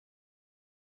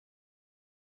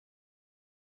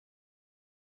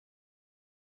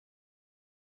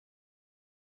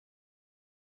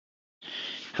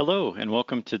Hello and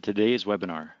welcome to today's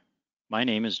webinar. My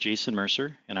name is Jason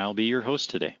Mercer and I'll be your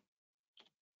host today.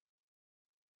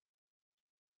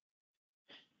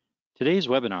 Today's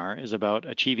webinar is about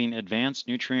achieving advanced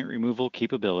nutrient removal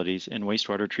capabilities in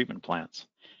wastewater treatment plants,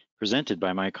 presented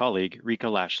by my colleague Rika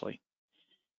Lashley.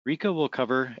 Rika will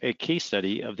cover a case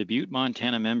study of the Butte,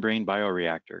 Montana membrane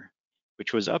bioreactor,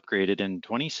 which was upgraded in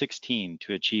 2016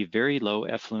 to achieve very low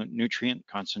effluent nutrient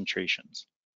concentrations.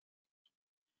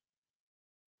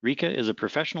 Rika is a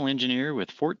professional engineer with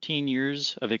 14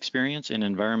 years of experience in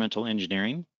environmental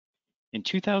engineering. In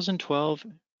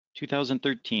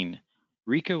 2012-2013,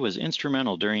 Rika was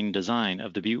instrumental during design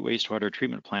of the Butte wastewater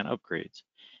treatment plant upgrades,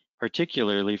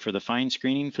 particularly for the fine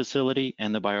screening facility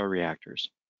and the bioreactors.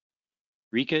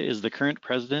 Rika is the current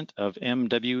president of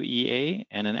MWEA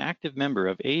and an active member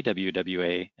of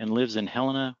AWWA and lives in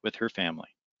Helena with her family.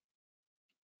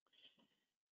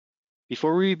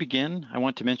 Before we begin, I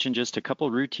want to mention just a couple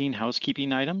routine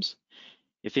housekeeping items.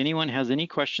 If anyone has any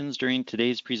questions during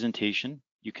today's presentation,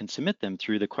 you can submit them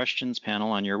through the questions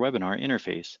panel on your webinar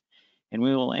interface, and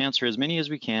we will answer as many as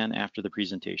we can after the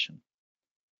presentation.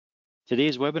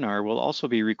 Today's webinar will also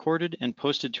be recorded and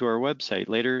posted to our website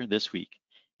later this week,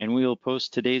 and we will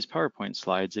post today's PowerPoint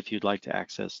slides if you'd like to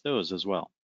access those as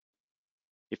well.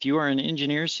 If you are an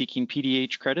engineer seeking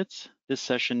PDH credits, this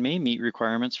session may meet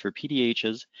requirements for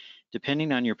PDHs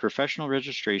depending on your professional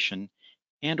registration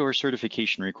and/or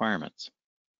certification requirements.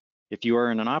 If you are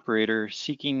an operator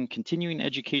seeking continuing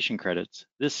education credits,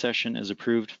 this session is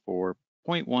approved for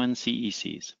 0.1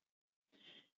 CECs.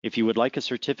 If you would like a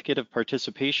certificate of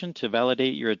participation to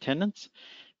validate your attendance,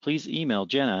 please email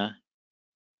Jenna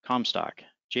Comstock,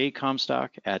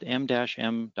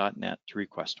 jcomstock@m-m.net to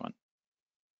request one.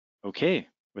 Okay,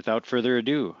 without further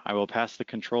ado, I will pass the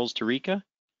controls to Rika.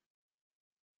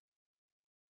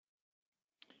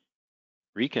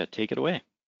 Rika, take it away.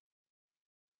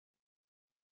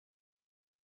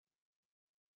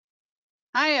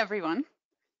 Hi, everyone.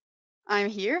 I'm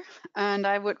here, and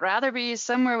I would rather be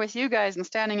somewhere with you guys and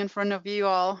standing in front of you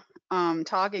all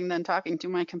talking than talking to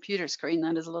my computer screen.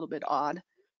 That is a little bit odd.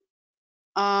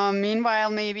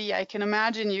 Meanwhile, maybe I can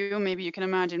imagine you, maybe you can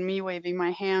imagine me waving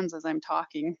my hands as I'm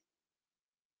talking.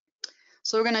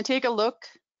 So we're going to take a look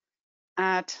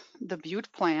at the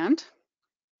Butte plant.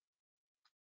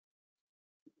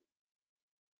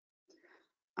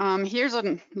 Here's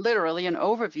literally an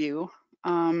overview.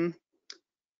 I'll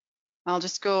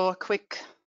just go quick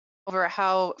over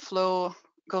how flow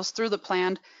goes through the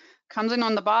plant. Comes in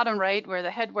on the bottom right where the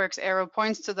headworks arrow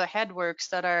points to the headworks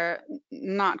that are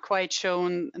not quite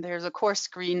shown. There's a core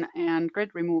screen and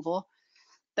grid removal.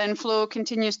 Then flow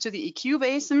continues to the EQ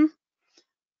basin.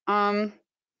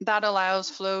 That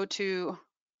allows flow to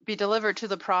be delivered to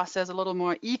the process a little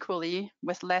more equally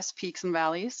with less peaks and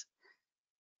valleys.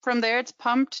 From there, it's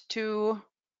pumped to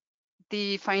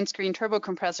the fine screen turbo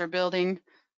compressor building,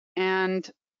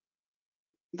 and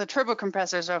the turbo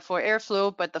compressors are for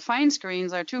airflow, but the fine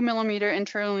screens are 2 millimeter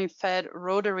internally fed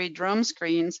rotary drum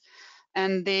screens,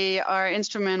 and they are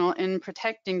instrumental in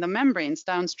protecting the membranes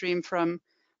downstream from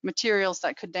materials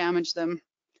that could damage them.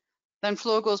 Then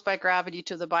flow goes by gravity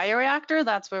to the bioreactor.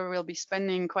 That's where we'll be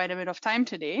spending quite a bit of time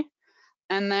today.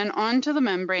 And then onto the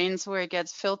membranes where it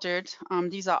gets filtered.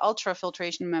 These are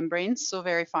ultrafiltration membranes, so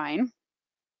very fine.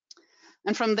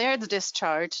 And from there, it's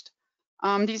discharged.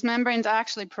 These membranes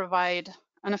actually provide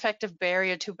an effective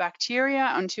barrier to bacteria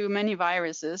and to many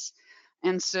viruses.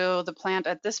 And so the plant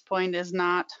at this point is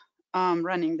not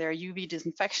running their UV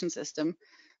disinfection system,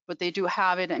 but they do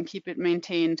have it and keep it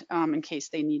maintained in case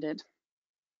they need it.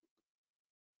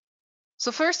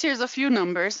 So first, here's a few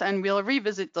numbers, and we'll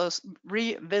revisit those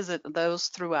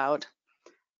throughout.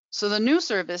 So the new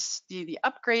service, the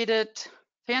upgraded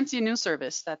fancy new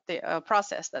service that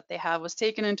process that they have was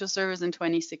taken into service in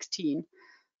 2016.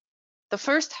 The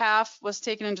first half was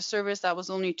taken into service. That was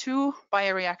only 2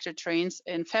 bioreactor trains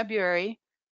in February,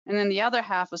 and then the other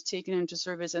half was taken into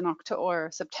service in October or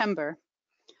September.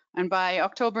 And by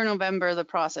October, November, the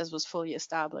process was fully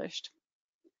established.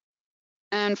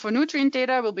 And for nutrient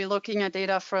data, we'll be looking at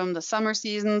data from the summer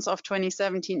seasons of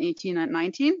 2017, 18, and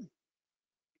 19.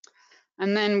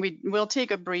 And then we will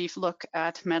take a brief look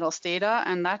at metals data,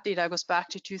 and that data goes back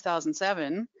to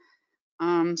 2007.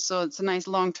 So it's a nice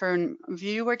long-term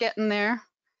view we're getting there.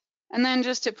 And then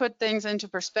just to put things into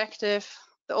perspective,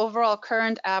 the overall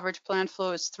current average plant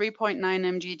flow is 3.9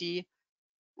 mgd,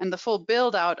 and the full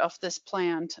build out of this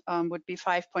plant would be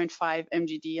 5.5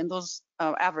 mgd, and those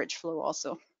average flow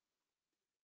also.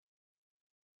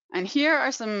 And here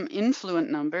are some influent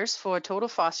numbers for total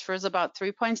phosphorus, about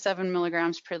 3.7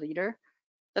 milligrams per liter.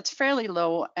 That's fairly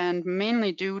low and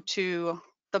mainly due to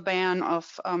the ban of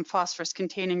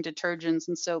phosphorus-containing detergents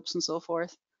and soaps and so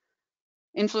forth.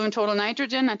 Influent total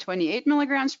nitrogen at 28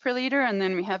 milligrams per liter, and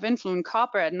then we have influent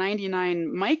copper at 99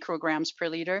 micrograms per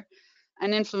liter,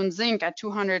 and influent zinc at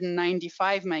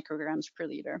 295 micrograms per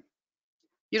liter.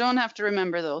 You don't have to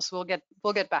remember those. We'll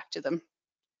get back to them.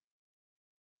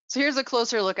 So here's a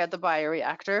closer look at the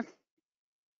bioreactor.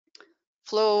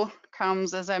 Flow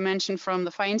comes, as I mentioned, from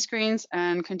the fine screens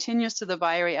and continues to the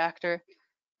bioreactor.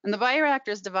 And the bioreactor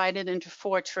is divided into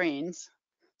 4 trains.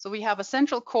 So we have a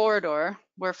central corridor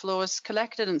where flow is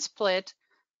collected and split,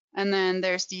 and then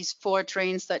there's these 4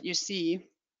 trains that you see.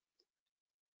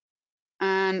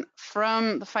 And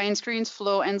from the fine screens,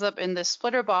 flow ends up in this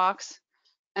splitter box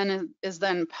and is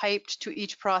then piped to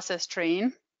each process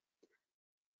train.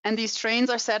 And these trains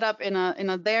are set up in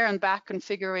a there and back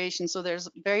configuration, so there's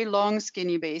very long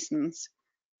skinny basins.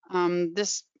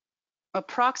 This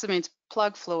approximates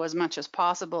plug flow as much as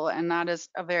possible, and that is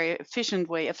a very efficient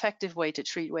way, effective way to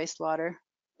treat wastewater.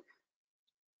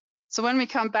 So when we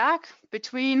come back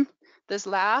between this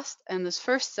last and this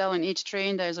first cell in each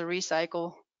train, there's a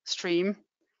recycle stream.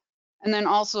 And then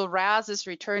also RAS is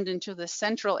returned into the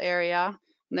central area.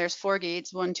 And there's 4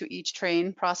 gates, 1 to each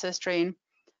train, process train,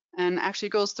 and actually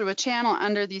goes through a channel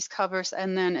under these covers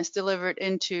and then is delivered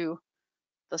into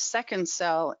the second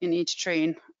cell in each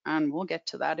train. And we'll get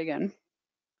to that again.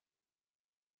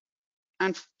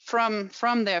 And from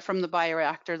there, from the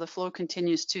bioreactor, the flow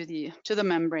continues to the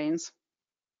membranes.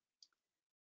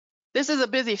 This is a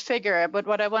busy figure, but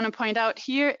what I want to point out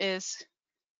here is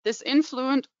this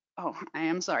influent,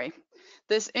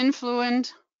 this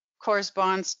influent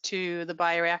corresponds to the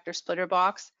bioreactor splitter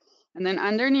box. And then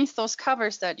underneath those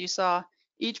covers that you saw,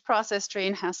 each process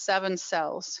train has 7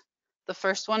 cells. The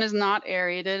first one is not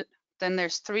aerated, then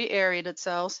there's 3 aerated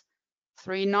cells,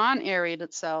 3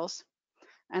 non-aerated cells,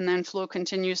 and then flow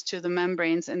continues to the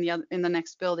membranes in the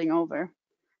next building over.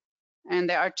 And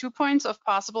there are 2 points of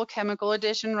possible chemical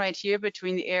addition right here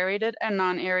between the aerated and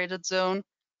non-aerated zone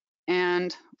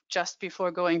and just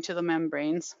before going to the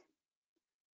membranes.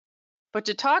 But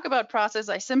to talk about process,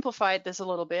 I simplified this a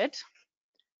little bit.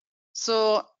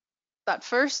 So that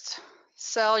first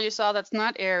cell you saw that's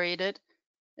not aerated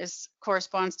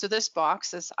corresponds to this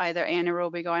box as either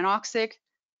anaerobic or anoxic.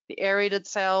 The aerated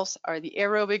cells are the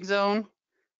aerobic zone.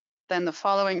 Then the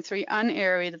following 3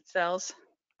 unaerated cells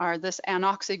are this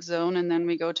anoxic zone, and then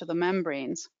we go to the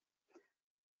membranes.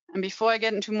 And before I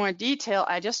get into more detail,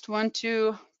 I just want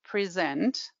to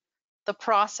present the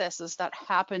processes that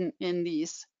happen in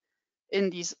these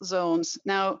zones.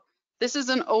 Now, this is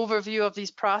an overview of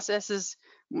these processes.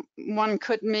 One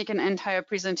could make an entire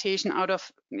presentation out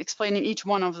of explaining each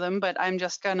one of them, but I'm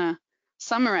just gonna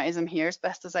summarize them here as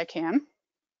best as I can.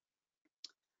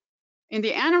 In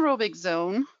the anaerobic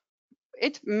zone,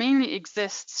 it mainly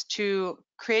exists to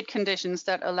create conditions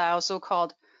that allow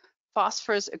so-called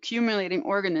phosphorus accumulating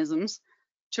organisms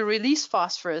to release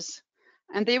phosphorus.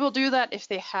 And they will do that if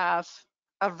they have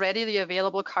a readily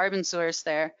available carbon source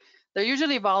there. They're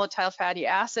usually volatile fatty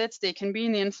acids. They can be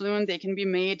in the influent, they can be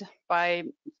made by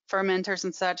fermenters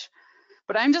and such,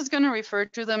 but I'm just going to refer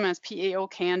to them as PAO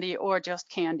candy or just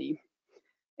candy.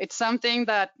 It's something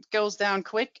that goes down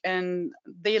quick and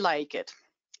they like it.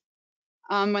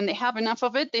 When they have enough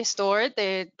of it, they store it,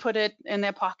 they put it in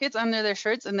their pockets, under their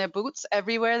shirts, in their boots,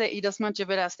 everywhere. They eat as much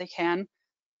of it as they can.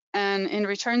 And in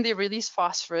return, they release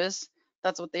phosphorus.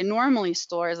 That's what they normally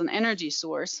store as an energy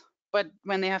source. But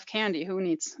when they have candy, who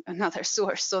needs another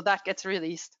source? So that gets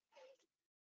released.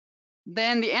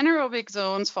 Then the anaerobic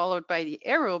zones followed by the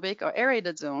aerobic or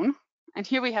aerated zone. And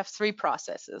here we have 3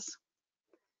 processes.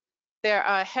 There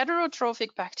are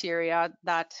heterotrophic bacteria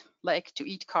that like to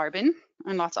eat carbon,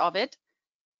 and lots of it.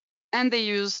 And they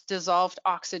use dissolved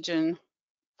oxygen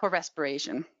for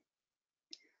respiration.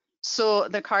 So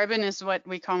the carbon is what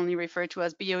we commonly refer to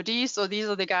as BOD. So these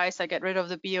are the guys that get rid of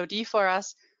the BOD for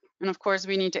us. And of course,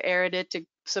 we need to aerate it to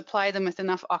supply them with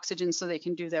enough oxygen so they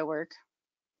can do their work.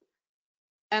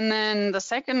 And then the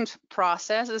second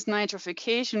process is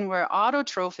nitrification, where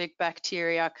autotrophic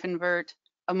bacteria convert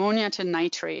ammonia to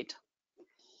nitrate.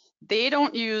 They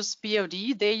don't use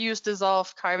BOD, they use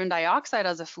dissolved carbon dioxide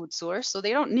as a food source, so they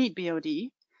don't need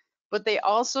BOD, but they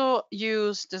also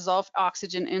use dissolved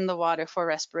oxygen in the water for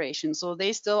respiration. So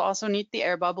they still also need the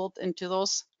air bubbled into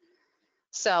those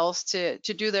cells to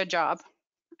do their job.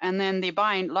 And then they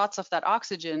bind lots of that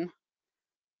oxygen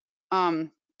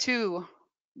to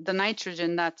the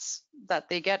nitrogen that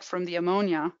they get from the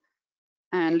ammonia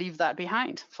and leave that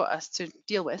behind for us to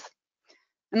deal with.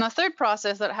 And the third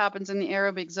process that happens in the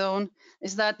aerobic zone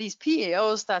is that these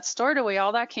PAOs that stored away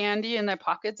all that candy in their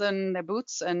pockets and their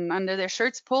boots and under their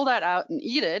shirts pull that out and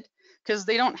eat it because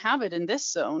they don't have it in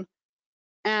this zone.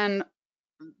 And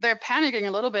they're panicking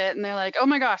a little bit and they're like, oh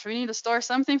my gosh, we need to store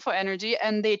something for energy.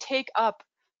 And they take up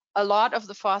a lot of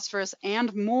the phosphorus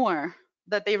and more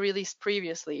that they released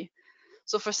previously.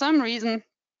 So for some reason,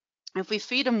 if we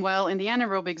feed them well in the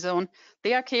anaerobic zone,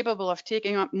 they are capable of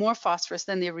taking up more phosphorus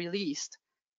than they released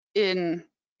in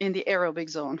the aerobic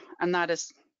zone. And that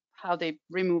is how they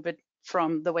remove it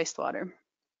from the wastewater.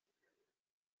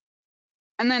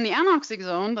 And then the anoxic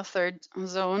zone, the third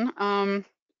zone,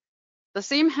 the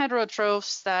same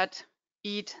heterotrophs that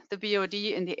eat the BOD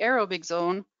in the aerobic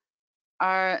zone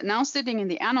are now sitting in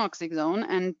the anoxic zone,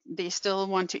 and they still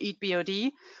want to eat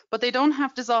BOD, but they don't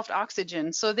have dissolved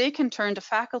oxygen, so they can turn to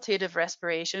facultative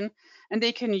respiration, and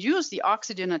they can use the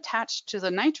oxygen attached to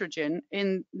the nitrogen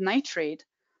in nitrate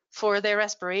for their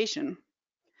respiration.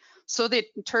 So they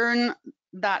turn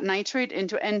that nitrate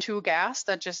into N2 gas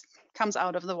that just comes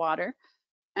out of the water,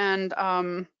 and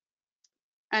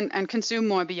consume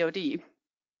more BOD.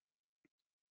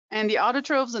 And the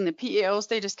autotrophs and the PAOs,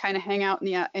 they just kind of hang out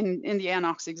in the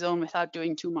anoxic zone without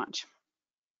doing too much.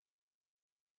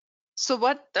 So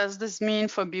what does this mean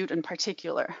for Butte in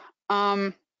particular?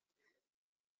 The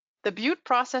Butte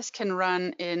process can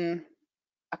run in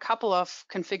a couple of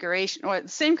configuration, or the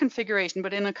same configuration,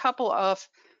 but in a couple of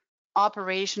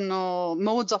operational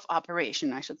modes of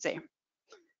operation, I should say.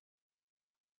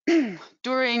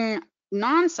 During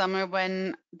non-summer,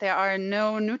 when there are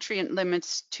no nutrient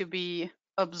limits to be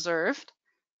observed,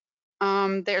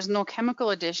 there's no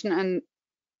chemical addition, and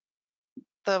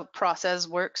the process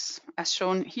works as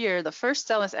shown here. The first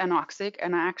cell is anoxic,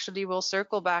 and I actually will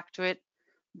circle back to it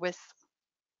with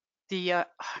the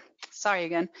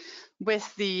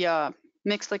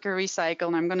mixed liquor recycle,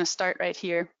 and I'm going to start right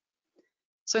here.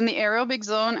 So in the aerobic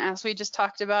zone, as we just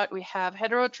talked about, we have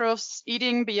heterotrophs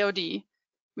eating BOD.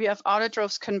 We have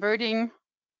autotrophs converting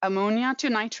ammonia to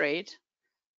nitrate,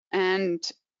 and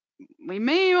we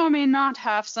may or may not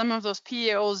have some of those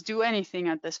PAOs do anything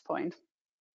at this point.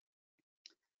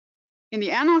 In the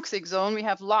anoxic zone, we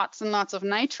have lots and lots of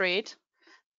nitrate,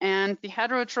 and the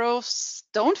heterotrophs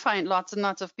don't find lots and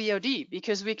lots of BOD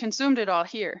because we consumed it all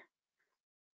here.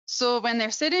 So when they're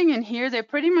sitting in here, they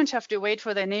pretty much have to wait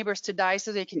for their neighbors to die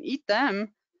so they can eat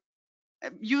them,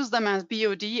 use them as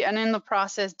BOD, and in the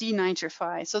process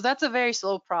denitrify. So that's a very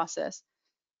slow process.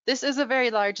 This is a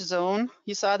very large zone.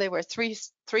 You saw there were three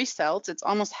cells. It's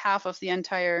almost half of the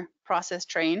entire process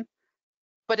train,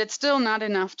 but it's still not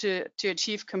enough to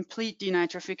achieve complete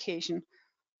denitrification.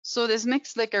 So this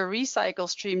mixed liquor recycle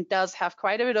stream does have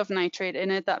quite a bit of nitrate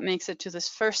in it that makes it to this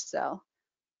first cell.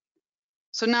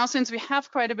 So now, since we have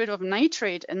quite a bit of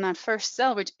nitrate in that first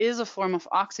cell, which is a form of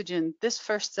oxygen, this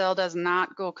first cell does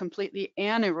not go completely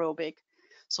anaerobic.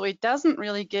 So it doesn't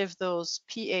really give those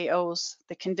PAOs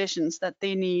the conditions that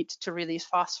they need to release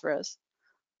phosphorus.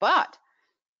 But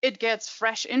it gets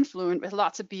fresh influent with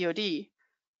lots of BOD.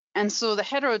 And so the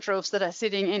heterotrophs that are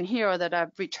sitting in here, or that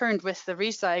I've returned with the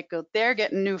recycle, they're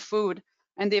getting new food,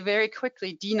 and they very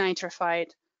quickly denitrify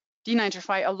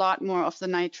a lot more of the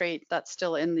nitrate that's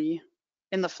still in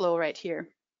the flow right here.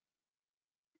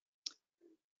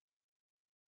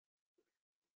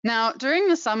 Now, during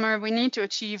the summer, we need to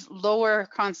achieve lower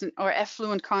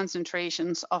effluent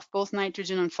concentrations of both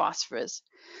nitrogen and phosphorus.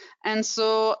 And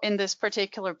so in this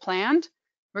particular plant,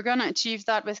 we're going to achieve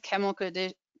that with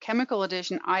chemical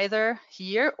addition either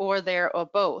here or there or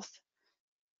both.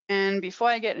 And before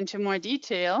I get into more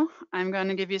detail, I'm going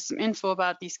to give you some info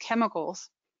about these chemicals.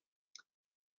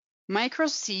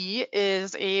 Micro-C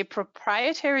is a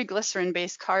proprietary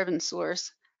glycerin-based carbon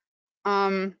source.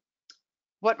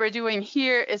 What we're doing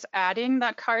here is adding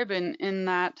that carbon in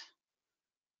that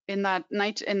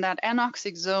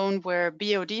anoxic zone where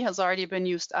BOD has already been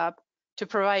used up to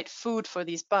provide food for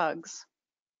these bugs.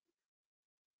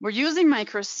 We're using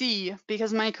micro-C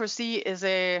because micro-C is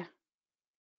it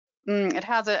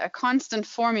has a constant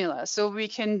formula, so we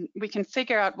can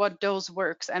figure out what dose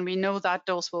works, and we know that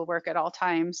dose will work at all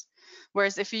times.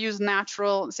 Whereas if you use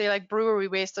natural, say like brewery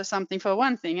waste or something, for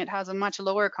one thing, it has a much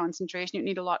lower concentration. You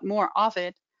need a lot more of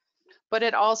it, but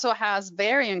it also has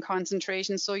varying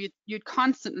concentration, so you'd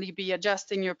constantly be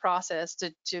adjusting your process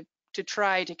to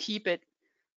try to keep it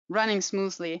running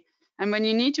smoothly. And when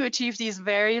you need to achieve these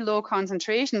very low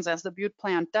concentrations, as the Butte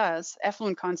plant does,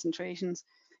 effluent concentrations,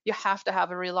 you have to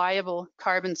have a reliable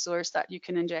carbon source that you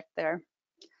can inject there.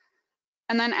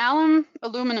 And then alum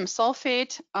aluminum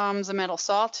sulfate is a metal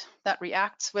salt that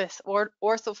reacts with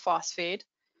orthophosphate,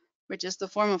 which is the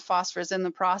form of phosphorus in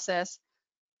the process.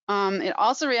 It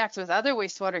also reacts with other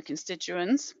wastewater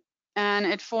constituents, and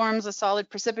it forms a solid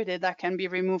precipitate that can be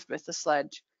removed with the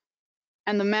sludge.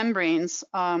 And the membranes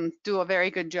do a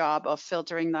very good job of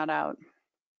filtering that out.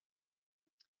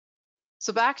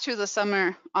 So back to the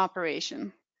summer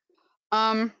operation.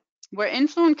 Where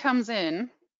influent comes in,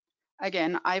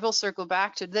 again, I will circle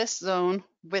back to this zone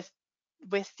with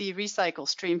the recycle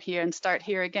stream here and start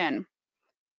here again.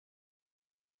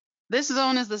 This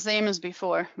zone is the same as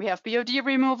before. We have BOD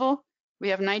removal, we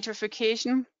have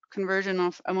nitrification, conversion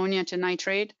of ammonia to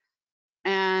nitrate,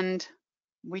 and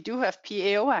we do have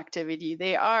PAO activity.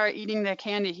 They are eating their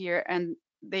candy here, and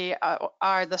they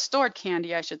are the stored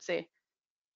candy, I should say.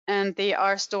 And they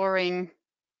are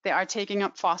taking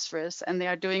up phosphorus, and they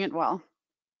are doing it well.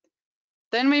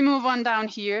 Then we move on down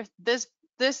here. This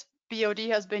BOD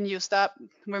has been used up.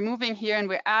 We're moving here and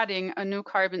we're adding a new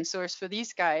carbon source for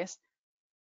these guys.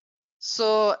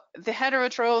 So the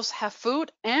heterotrophs have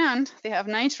food and they have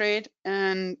nitrate,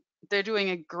 and they're doing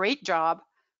a great job.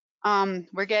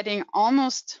 We're getting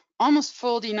almost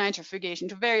full denitrification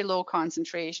to very low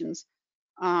concentrations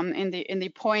in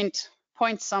the point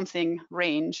something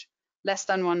range, less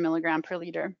than 1 milligram per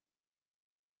liter.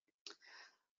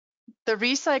 The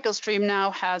recycle stream now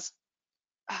has,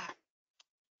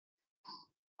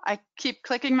 I keep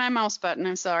clicking my mouse button,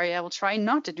 I'm sorry, I will try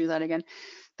not to do that again.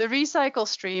 The recycle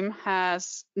stream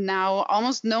has now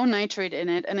almost no nitrate in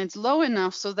it, and it's low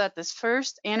enough so that this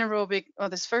first anaerobic, or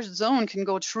this first zone, can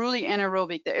go truly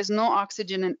anaerobic. There is no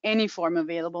oxygen in any form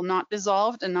available, not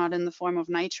dissolved and not in the form of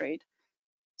nitrate.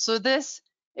 So this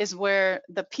is where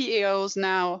the PAOs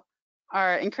now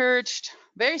are encouraged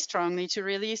very strongly to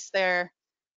release their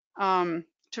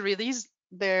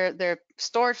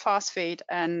stored phosphate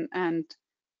and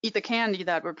eat the candy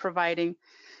that we're providing.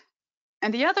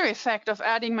 And the other effect of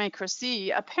adding micro C,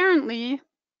 apparently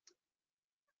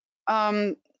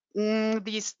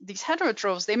these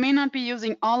heterotrophs, they may not be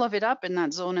using all of it up in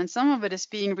that zone, and some of it is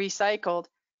being recycled.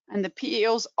 And the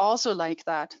PAOs also like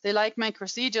that. They like micro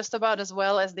C just about as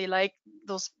well as they like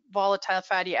those volatile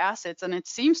fatty acids, and it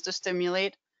seems to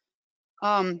stimulate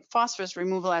phosphorus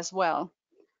removal as well.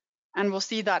 And we'll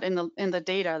see that in the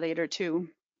data later too.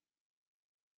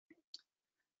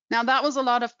 Now that was a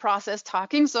lot of process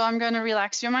talking, so I'm going to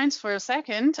relax your minds for a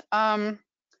second, and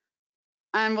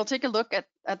we'll take a look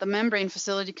at the membrane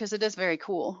facility because it is very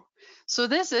cool. So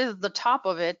this is the top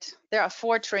of it. There are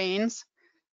 4 trains.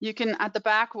 You can, at the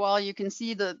back wall, you can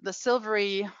see the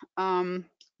silvery.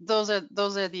 Those are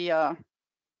the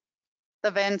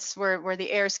vents where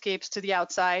the air escapes to the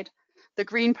outside. The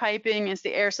green piping is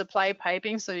the air supply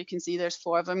piping, so you can see there's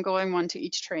 4 of them going, 1 to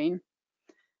each train.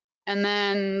 And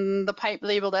then the pipe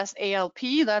labeled as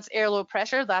ALP, that's air low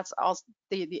pressure, that's also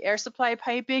the air supply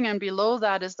piping, and below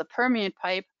that is the permeate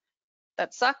pipe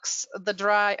that sucks the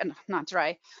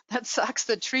that sucks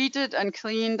the treated and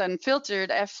cleaned and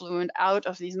filtered effluent out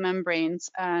of these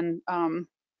membranes and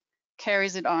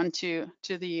carries it on to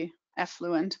the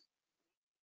effluent.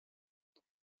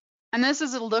 And this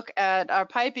is a look at our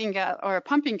pumping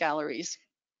galleries.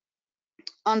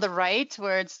 On the right,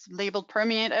 where it's labeled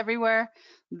permeate everywhere,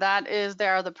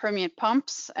 there are the permeate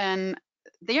pumps, and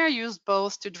they are used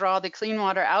both to draw the clean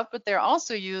water out, but they're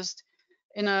also used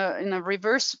in a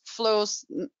reverse flows,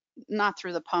 not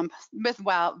through the pump, with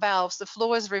valves. The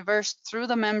flow is reversed through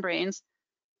the membranes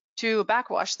to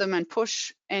backwash them and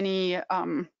push any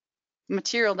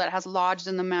material that has lodged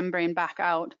in the membrane back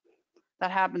out.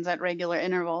 That happens at regular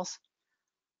intervals.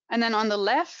 And then on the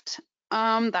left,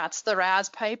 that's the RAS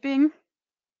piping.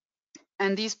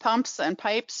 And these pumps and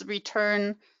pipes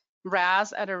return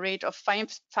RAS at a rate of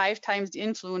 5 times the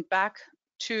influent back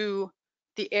to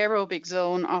the aerobic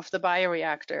zone of the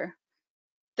bioreactor.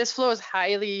 This flow is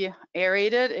highly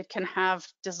aerated. It can have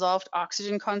dissolved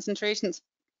oxygen concentrations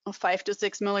of 5 to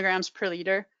 6 milligrams per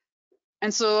liter.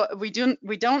 And so we don't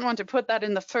want to put that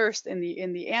in the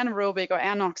anaerobic or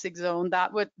anoxic zone.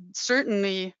 That would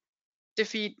certainly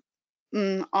defeat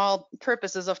all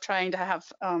purposes of trying to have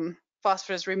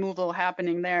phosphorus removal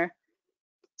happening there.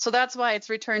 So that's why it's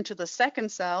returned to the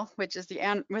second cell, which is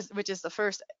the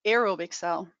first aerobic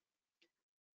cell.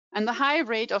 And the high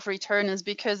rate of return is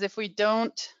because if we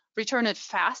don't return it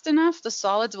fast enough, the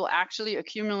solids will actually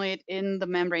accumulate in the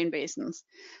membrane basins.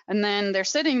 And then they're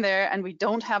sitting there and we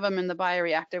don't have them in the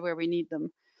bioreactor where we need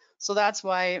them. So that's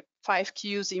why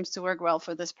 5Q seems to work well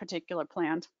for this particular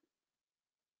plant.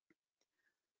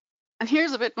 And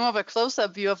here's a bit more of a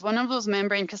close-up view of one of those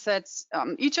membrane cassettes.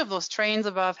 Each of those trains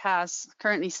above has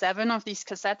currently 7 of these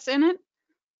cassettes in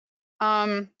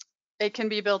it. It can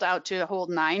be built out to hold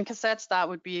 9 cassettes. That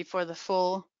would be for the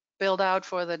full build out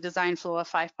for the design flow of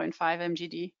 5.5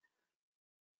 MGD.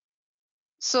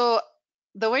 So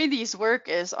the way these work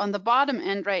is on the bottom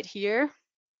end right here,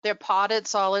 they're potted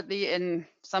solidly in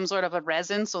some sort of a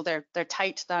resin, so they're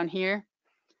tight down here.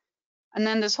 And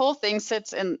then this whole thing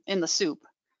sits in the soup,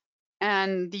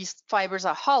 and these fibers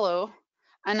are hollow.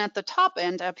 And at the top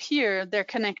end up here, they're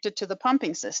connected to the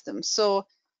pumping system. So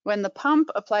when the pump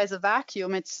applies a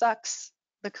vacuum, it sucks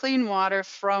the clean water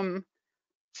from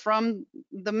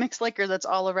the mixed liquor that's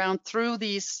all around through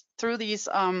these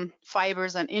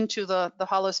fibers and into the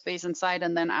hollow space inside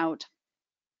and then out.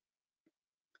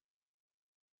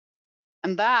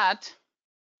 And that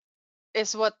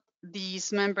is what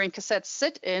these membrane cassettes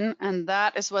sit in, and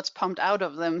that is what's pumped out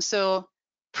of them. So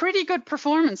pretty good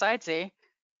performance, I'd say.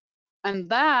 And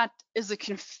that is a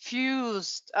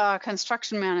confused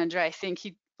construction manager. I think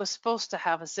he was supposed to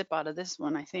have a zip out of this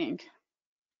one, I think.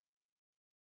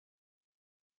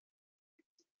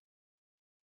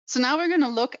 So now we're going to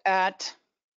look at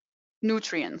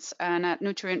nutrients and at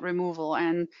nutrient removal.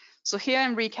 And so here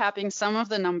I'm recapping some of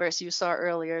the numbers you saw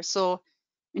earlier. So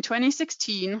in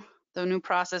 2016, the new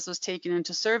process was taken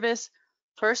into service.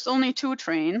 First, only 2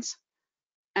 trains,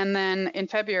 and then in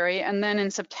February, and then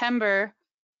in September,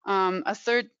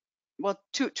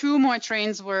 two more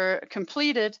trains were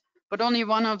completed, but only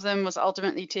one of them was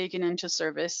ultimately taken into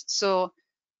service. So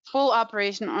full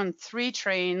operation on 3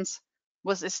 trains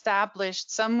was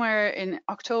established somewhere in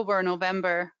October or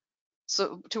November,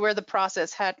 so to where the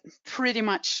process had pretty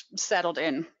much settled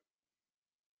in.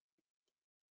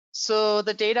 So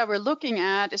the data we're looking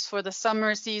at is for the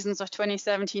summer seasons of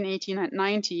 2017, 18, and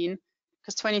 19,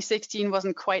 because 2016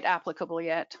 wasn't quite applicable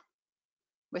yet,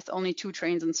 with only 2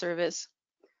 trains in service.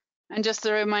 And just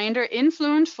a reminder,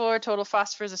 influent for total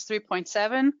phosphorus is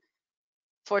 3.7,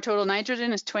 for total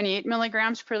nitrogen is 28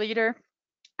 milligrams per liter,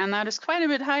 and that is quite a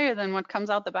bit higher than what comes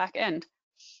out the back end.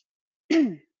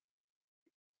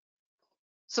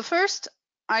 So first,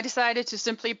 I decided to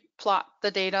simply plot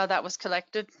the data that was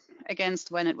collected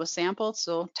against when it was sampled,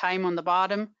 so time on the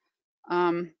bottom.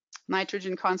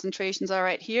 Nitrogen concentrations are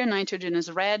right here, nitrogen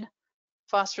is red,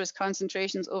 phosphorus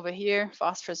concentrations over here,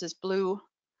 phosphorus is blue.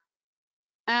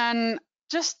 And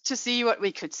just to see what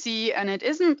we could see, and it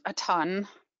isn't a ton.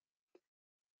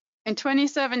 In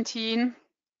 2017,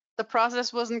 the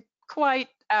process wasn't quite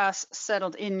as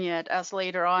settled in yet as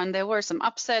later on. There were some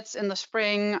upsets in the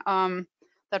spring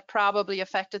that probably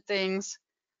affected things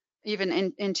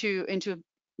even into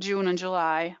June and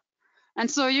July. And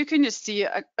so you can just see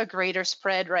a greater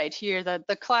spread right here, that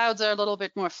the clouds are a little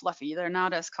bit more fluffy. They're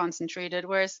not as concentrated,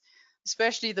 whereas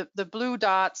especially the blue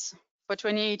dots for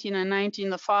 2018 and 19,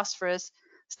 the phosphorus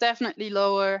is definitely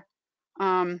lower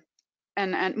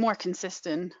and more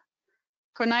consistent.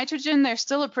 For nitrogen, there's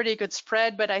still a pretty good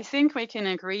spread, but I think we can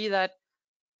agree that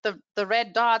the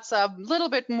red dots are a little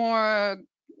bit more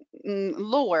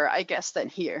lower, I guess, than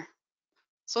here.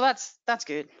 So that's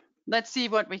good. Let's see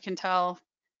what we can tell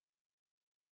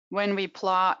when we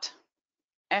plot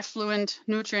effluent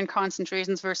nutrient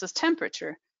concentrations versus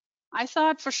temperature. I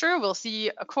thought for sure we'll see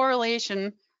a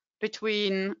correlation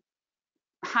between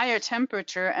higher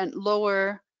temperature and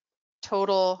lower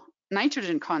total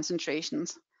nitrogen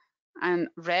concentrations. And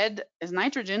red is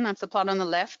nitrogen, that's the plot on the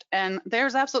left, and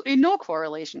there's absolutely no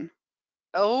correlation.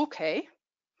 Okay.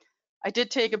 I did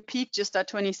take a peek just at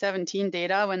 2017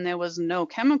 data when there was no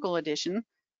chemical addition.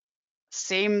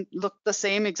 Looked the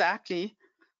same exactly.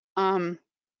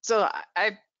 So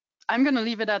I'm going to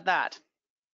leave it at that.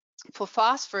 For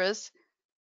phosphorus,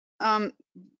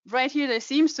 right here there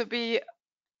seems to be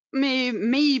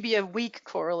maybe a weak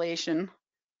correlation.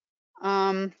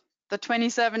 The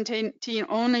 2017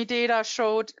 only data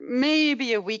showed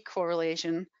maybe a weak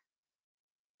correlation,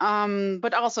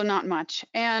 but also not much.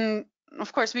 And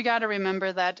of course, we got to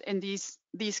remember that in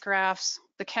these graphs,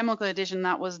 the chemical addition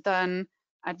that was done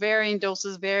at varying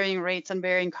doses, varying rates, and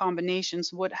varying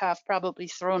combinations would have probably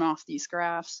thrown off these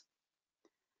graphs.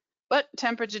 But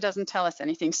temperature doesn't tell us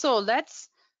anything. So let's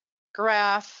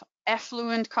graph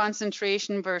effluent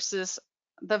concentration versus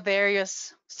the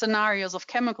various scenarios of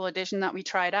chemical addition that we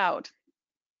tried out.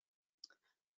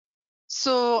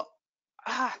 So,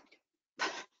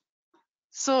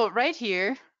 so right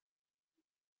here,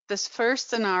 this first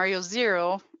scenario,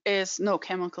 0, is no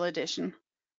chemical addition.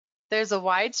 There's a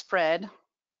wide spread,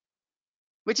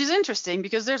 which is interesting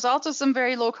because there's also some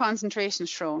very low concentrations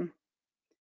shown.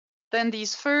 Then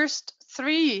these first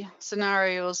 3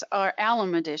 scenarios are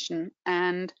alum addition,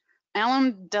 and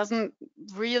alum doesn't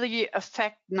really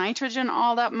affect nitrogen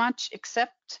all that much,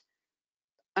 except,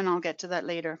 and I'll get to that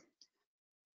later.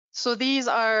 So these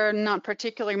are not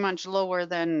particularly much lower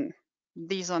than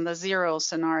these on the 0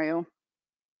 scenario.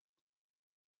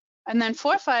 And then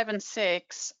 4, 5, and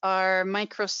 6 are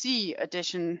micro C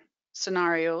addition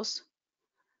scenarios.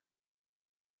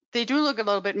 They do look a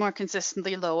little bit more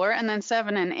consistently lower. And then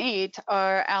 7 and 8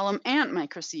 are alum and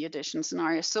micro C addition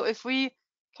scenarios. So if we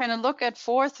kind of look at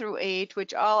 4 through 8,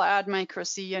 which all add micro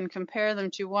C, and compare them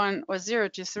to 1 or 0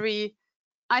 to 3,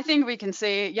 I think we can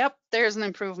say, yep, there's an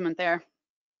improvement there.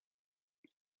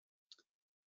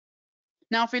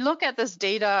 Now, if we look at this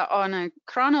data on a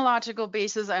chronological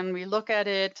basis and we look at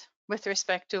it with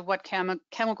respect to what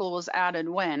chemical was added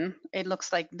when, it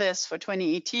looks like this for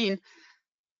 2018.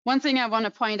 One thing I want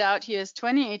to point out here is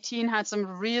 2018 had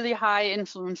some really high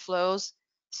influent flows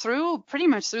through pretty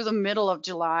much through the middle of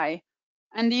July.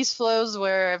 And these flows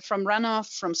were from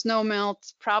runoff, from snow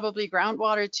melt, probably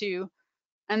groundwater too,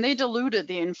 and they diluted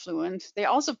the influent. They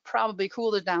also probably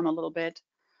cooled it down a little bit.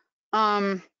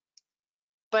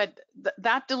 But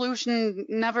that dilution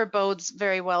never bodes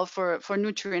very well for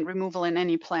nutrient removal in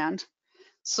any plant.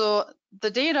 So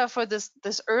the data for this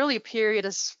early period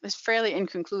is fairly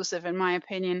inconclusive, in my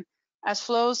opinion. As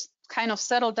flows kind of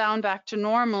settle down back to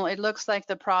normal, it looks like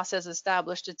the process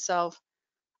established itself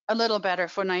a little better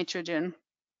for nitrogen.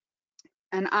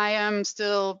 And I am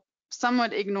still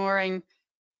somewhat ignoring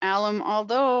alum,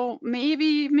 although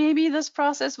maybe this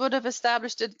process would have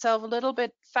established itself a little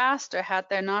bit faster had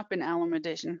there not been alum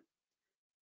addition.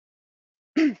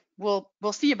 We'll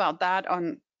see about that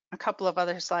on a couple of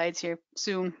other slides here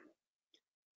soon.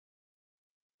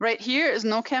 Right here is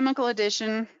no chemical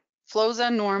addition. Flows are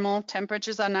normal,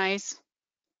 temperatures are nice.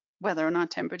 Whether or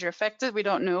not temperature affected, we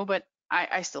don't know, but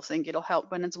I still think it'll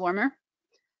help when it's warmer.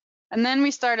 And then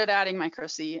we started adding micro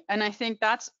C, and I think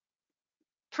that's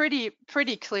pretty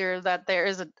clear that there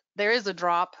is a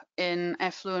drop in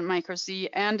effluent micro C,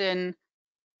 and in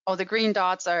the green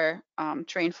dots are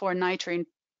train 4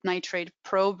 nitrate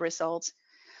probe results.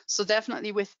 So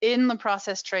definitely within the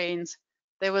process trains,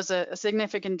 there was a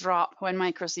significant drop when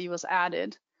micro C was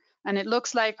added. And it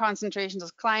looks like concentrations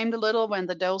has climbed a little when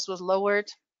the dose was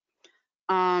lowered.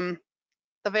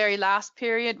 The very last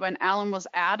period when alum was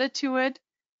added to it,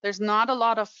 there's not a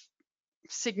lot of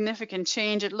significant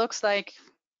change. It looks like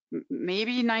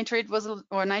maybe nitrogen was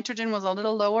a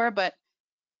little lower, but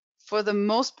for the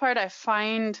most part, I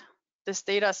find this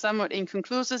data somewhat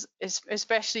inconclusive,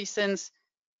 especially since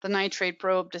the nitrate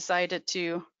probe decided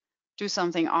to do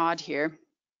something odd here.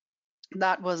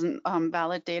 That wasn't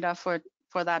valid data for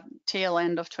that tail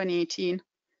end of 2018.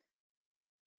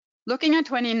 Looking at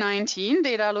 2019,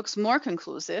 data looks more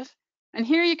conclusive. And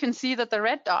here you can see that the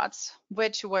red dots,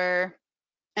 which were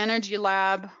Energy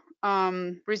Lab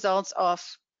results of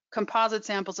composite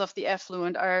samples of the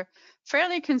effluent, are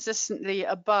fairly consistently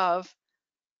above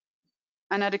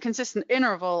and at a consistent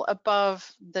interval above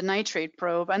the nitrate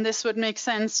probe. And this would make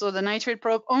sense. So the nitrate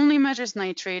probe only measures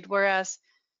nitrate, whereas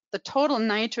the total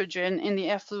nitrogen in the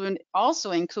effluent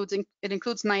also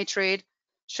includes nitrate.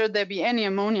 Should there be any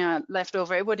ammonia left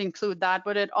over, it would include that,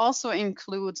 but it also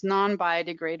includes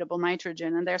non-biodegradable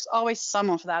nitrogen. And there's always some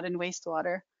of that in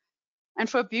wastewater. And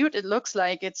for Butte, it looks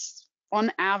like it's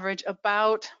on average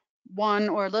about 1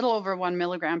 or a little over 1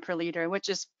 milligram per liter, which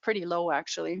is pretty low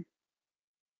actually.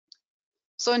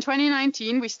 So in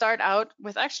 2019, we start out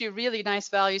with actually really nice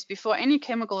values before any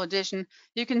chemical addition.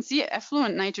 You can see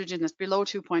effluent nitrogen is below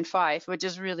 2.5, which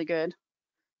is really good.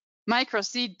 Micro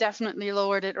C definitely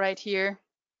lowered it right here.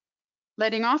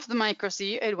 Letting off the micro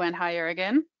C, it went higher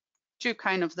again to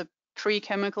kind of the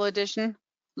pre-chemical addition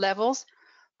levels,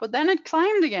 but then it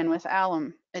climbed again with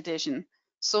alum addition.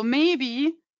 So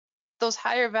maybe those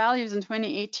higher values in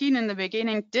 2018 in the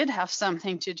beginning did have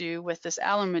something to do with this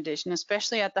alum addition,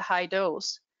 especially at the high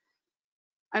dose.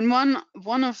 And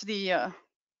one of the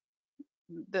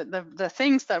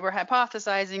things that we're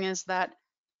hypothesizing is that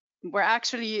we're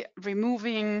actually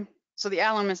removing, so the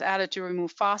alum is added to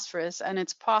remove phosphorus, and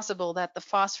it's possible that the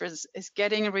phosphorus is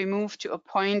getting removed to a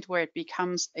point where it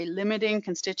becomes a limiting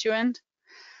constituent.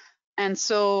 And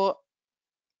so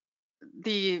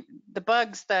the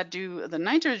bugs that do the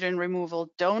nitrogen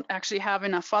removal don't actually have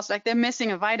enough phosphorus, like they're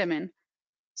missing a vitamin.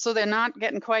 So they're not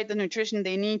getting quite the nutrition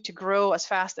they need to grow as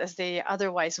fast as they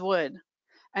otherwise would.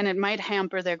 And it might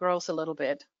hamper their growth a little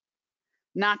bit.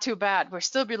 Not too bad. We're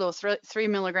still below 3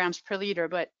 milligrams per liter,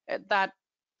 but that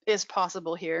is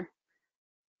possible here.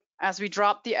 As we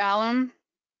dropped the alum,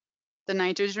 the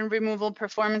nitrogen removal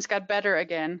performance got better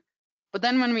again. But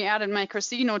then when we added micro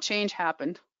C, no change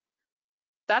happened.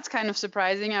 That's kind of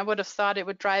surprising. I would have thought it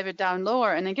would drive it down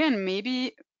lower. And again,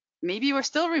 maybe we're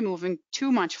still removing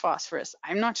too much phosphorus.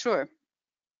 I'm not sure.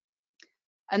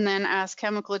 And then as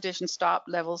chemical addition stop,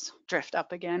 levels drift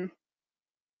up again.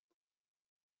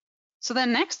 So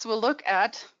then next we'll look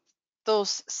at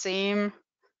those same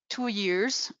 2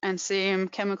 years and same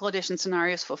chemical addition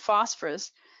scenarios for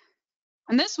phosphorus.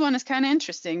 And this one is kind of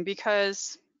interesting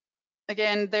because,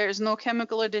 again, there's no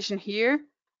chemical addition here.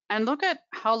 And look at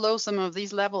how low some of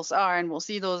these levels are, and we'll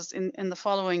see those in the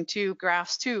following two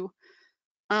graphs too.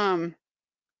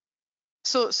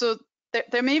 So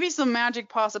there may be some magic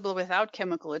possible without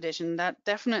chemical addition. That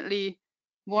definitely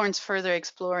warrants further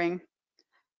exploring.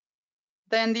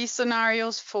 Then these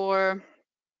scenarios for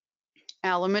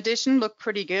alum addition look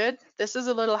pretty good. This is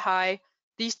a little high.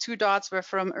 These two dots were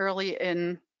from early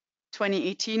in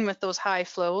 2018 with those high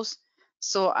flows.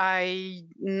 So I'm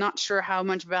not sure how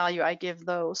much value I give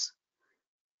those.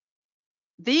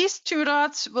 These two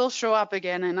dots will show up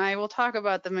again, and I will talk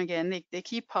about them again. They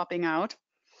keep popping out.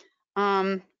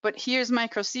 But here's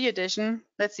micro C addition.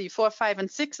 Let's see, 4, 5, and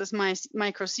 6 is my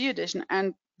micro C addition,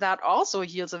 and that also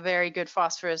yields a very good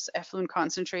phosphorus effluent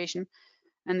concentration.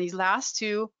 And these last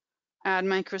two add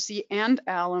micro C and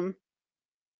alum,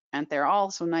 and they're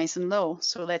also nice and low.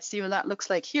 So let's see what that looks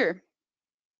like here.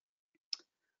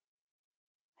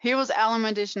 Here was alum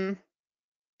addition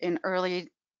in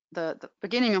the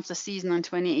beginning of the season in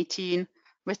 2018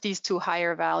 with these two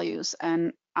higher values,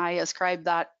 and I ascribe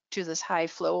that to this high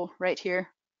flow right here.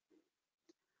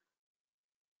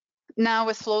 Now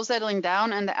with flow settling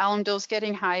down and the alum dose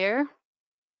getting higher,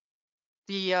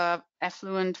 the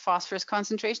effluent phosphorus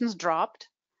concentrations dropped.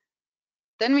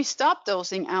 Then we stopped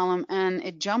dosing alum and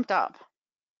it jumped up.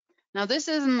 Now this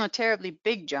isn't a terribly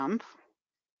big jump.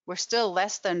 We're still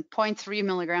less than 0.3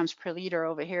 milligrams per liter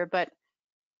over here, but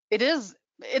it's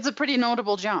a pretty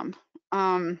notable jump.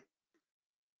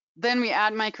 Then we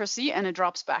add micro C and it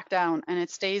drops back down, and it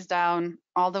stays down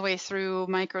all the way through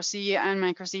micro C and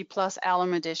micro C plus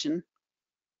alum addition.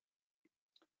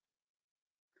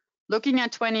 Looking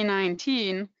at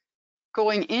 2019,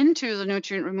 going into the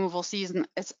nutrient removal season,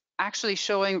 it's actually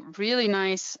showing really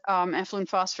nice effluent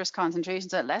phosphorus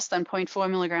concentrations at less than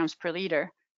 0.4 milligrams per liter.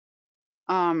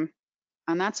 And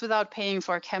that's without paying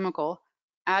for a chemical.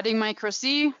 Adding micro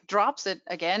C drops it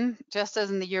again, just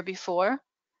as in the year before.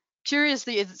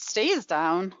 Curiously, it stays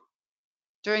down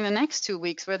during the next 2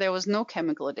 weeks where there was no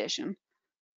chemical addition.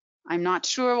 I'm not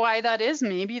sure why that is.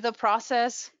 Maybe the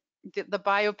process, the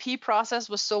BioP process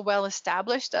was so well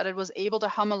established that it was able to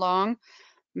hum along.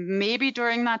 Maybe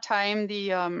during that time, the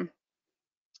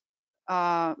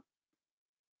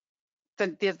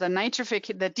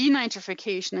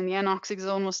denitrification in the anoxic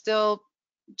zone was still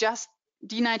just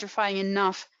denitrifying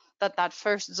enough that that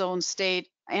first zone stayed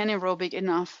anaerobic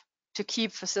enough to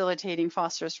keep facilitating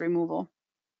phosphorus removal.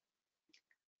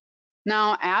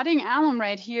 Now, adding alum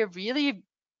right here really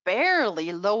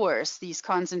barely lowers these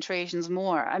concentrations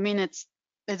more. I mean, it's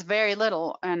very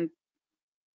little, and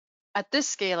at this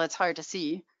scale, it's hard to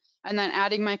see. And then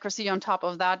adding micro C on top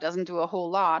of that doesn't do a whole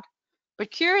lot.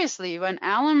 But curiously, when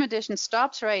alum addition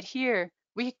stops right here,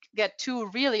 we get two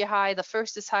really high. The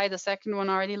first is high, the second one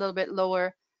already a little bit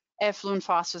lower, effluent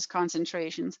phosphorus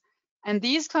concentrations. And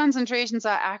these concentrations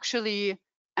are actually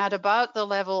at about the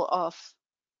level of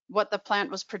what the plant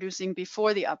was producing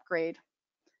before the upgrade.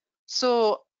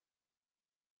 So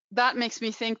that makes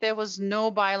me think there was no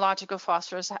biological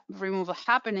phosphorus removal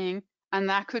happening, and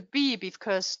that could be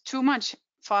because too much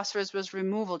phosphorus was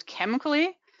removed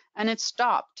chemically, and it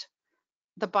stopped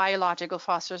the biological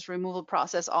phosphorus removal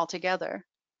process altogether.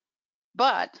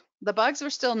 But the bugs were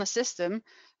still in the system,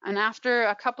 and after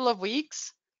a couple of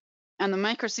weeks, and the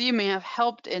micro C may have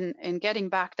helped in getting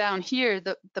back down here,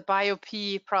 the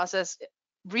BioP process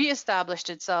reestablished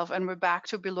itself, and we're back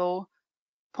to below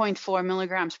 0.4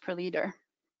 milligrams per liter.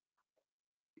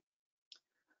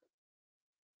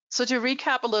 So to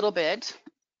recap a little bit,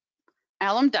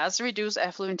 alum does reduce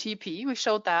effluent TP, we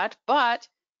showed that, but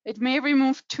it may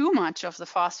remove too much of the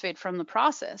phosphate from the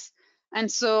process.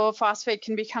 And so phosphate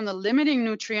can become the limiting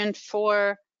nutrient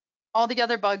for all the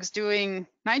other bugs doing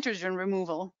nitrogen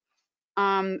removal,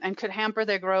 and could hamper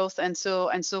their growth. And so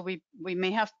we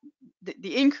may have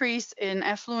the increase in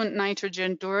effluent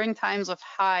nitrogen during times of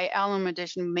high alum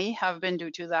addition may have been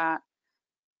due to that.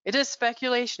 It is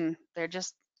speculation. They're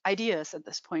just ideas at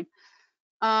this point.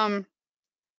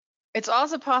 It's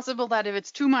also possible that if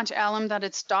it's too much alum, that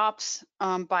it stops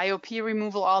BioP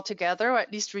removal altogether, or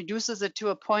at least reduces it to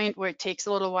a point where it takes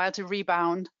a little while to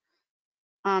rebound,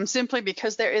 simply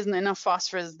because there isn't enough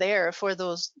phosphorus there for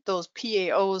those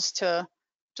PAOs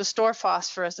to store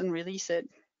phosphorus and release it.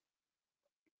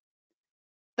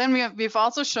 Then we've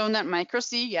also shown that micro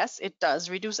C, yes, it does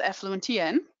reduce effluent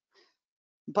TN,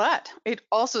 but it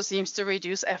also seems to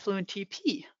reduce effluent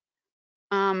TP.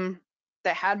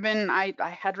 there had been, I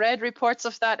had read reports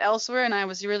of that elsewhere, and I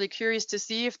was really curious to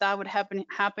see if that would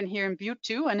happen here in Butte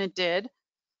too, and it did.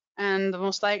 And the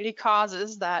most likely cause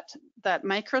is that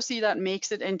micro-C that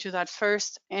makes it into that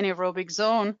first anaerobic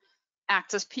zone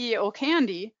acts as PAO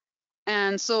candy,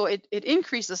 and so it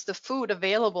increases the food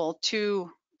available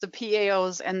to the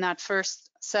PAOs in that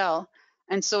first cell,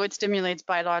 and so it stimulates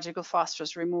biological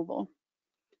phosphorus removal.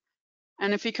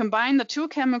 And if we combine the two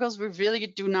chemicals, we really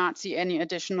do not see any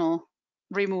additional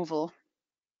removal.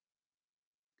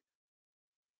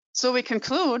 So we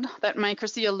conclude that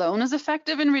micro-C alone is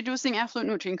effective in reducing effluent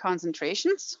nutrient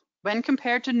concentrations when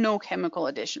compared to no chemical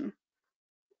addition.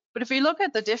 But if we look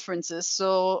at the differences,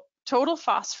 so total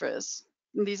phosphorus,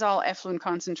 these are all effluent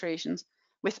concentrations,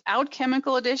 without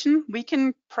chemical addition, we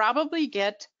can probably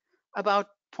get about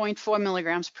 0.4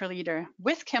 milligrams per liter.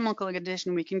 With chemical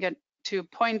addition, we can get to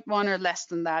 0.1 or less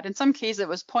than that. In some cases, it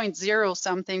was 0.0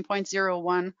 something,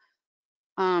 0.01,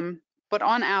 but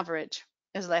on average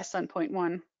is less than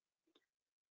 0.1.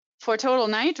 For total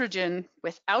nitrogen,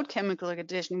 without chemical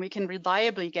addition, we can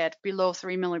reliably get below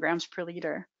 3 milligrams per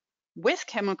liter. With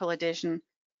chemical addition,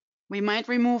 we might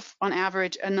remove on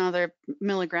average another 1.5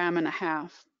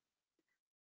 milligrams.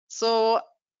 So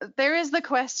there is the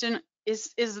question,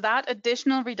 is that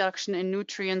additional reduction in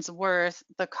nutrients worth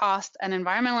the cost and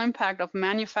environmental impact of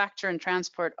manufacture and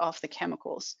transport of the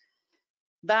chemicals?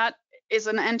 That is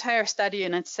an entire study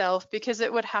in itself, because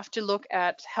it would have to look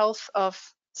at health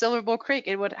of Silverbow Creek.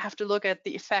 It would have to look at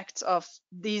the effects of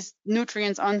these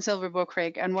nutrients on Silverbow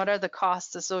Creek and what are the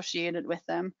costs associated with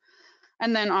them.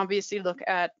 And then obviously look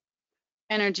at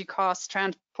energy costs,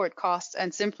 transport costs,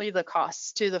 and simply the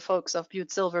costs to the folks of Butte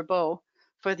Silverbow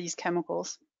for these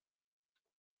chemicals.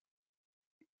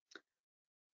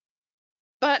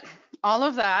 But all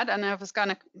of that, and I was going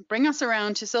to bring us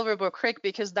around to Silverbow Creek,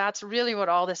 because that's really what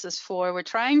all this is for. We're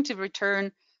trying to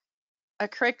return a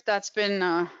creek that's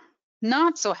been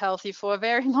not so healthy for a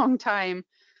very long time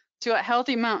to a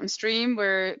healthy mountain stream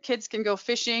where kids can go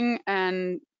fishing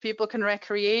and people can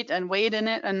recreate and wade in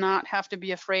it and not have to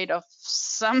be afraid of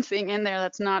something in there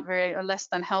that's not very or less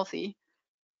than healthy.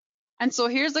 And so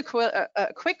here's a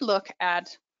quick look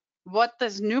at what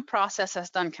this new process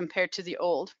has done compared to the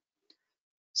old.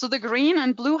 So the green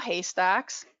and blue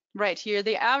haystacks right here,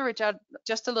 they average out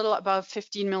just a little above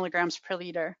 15 milligrams per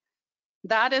liter.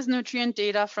 That is nutrient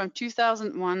data from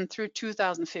 2001 through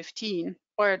 2015,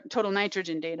 or total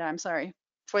nitrogen data, I'm sorry,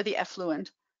 for the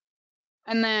effluent.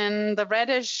 And then the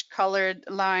reddish colored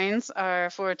lines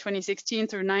are for 2016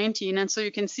 through 19. And so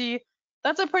you can see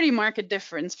that's a pretty marked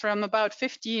difference from about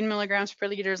 15 milligrams per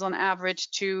liter on average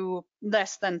to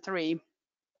less than 3.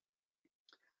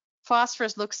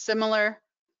 Phosphorus looks similar.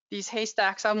 These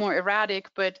haystacks are more erratic,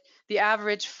 but the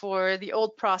average for the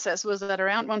old process was at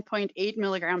around 1.8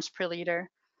 milligrams per liter.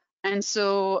 And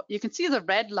so you can see the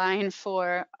red line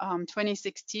for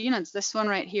 2016, it's this one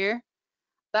right here.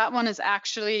 That one is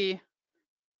actually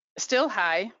still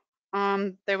high.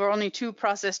 There were only 2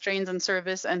 process trains in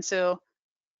service, and so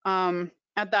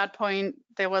at that point,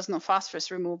 there was no phosphorus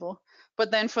removal.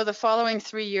 But then for the following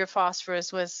 3-year,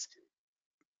 phosphorus was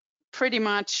pretty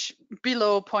much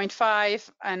below 0.5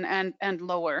 and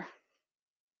lower.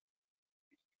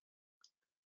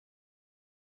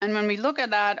 And when we look at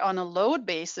that on a load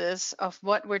basis of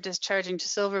what we're discharging to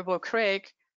Silverbow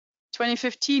Creek,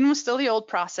 2015 was still the old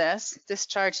process,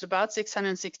 discharged about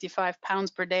 665 pounds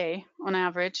per day on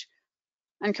average.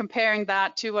 And comparing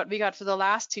that to what we got for the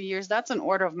last 2 years, that's an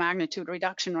order of magnitude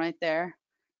reduction right there.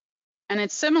 And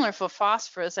it's similar for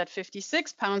phosphorus at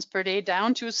 56 pounds per day,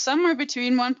 down to somewhere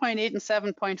between 1.8 and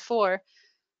 7.4.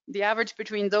 The average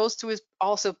between those two is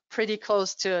also pretty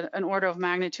close to an order of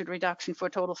magnitude reduction for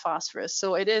total phosphorus.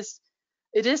 So it is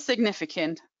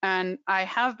significant. And I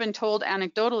have been told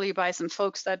anecdotally by some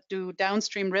folks that do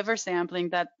downstream river sampling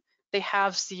that they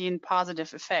have seen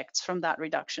positive effects from that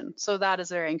reduction. So that is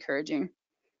very encouraging.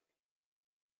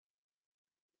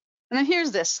 And then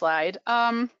here's this slide.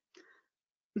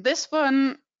 This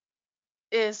one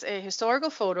is a historical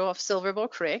photo of Silverbow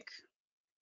Creek.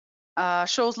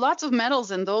 Shows lots of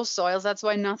metals in those soils. That's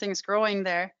why nothing's growing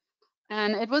there.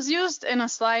 And it was used in a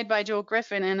slide by Joe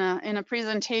Griffin in a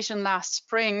presentation last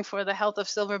spring for the Health of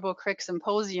Silverbow Creek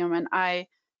Symposium, and I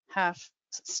have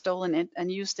stolen it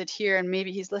and used it here, and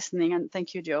maybe he's listening, and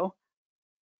thank you, Joe.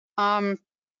 For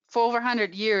over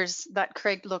 100 years, that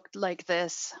creek looked like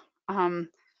this, and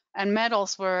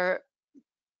metals were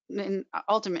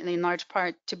ultimately in large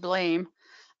part to blame.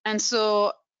 And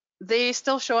so they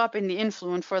still show up in the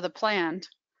influent for the plant.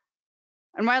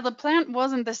 And while the plant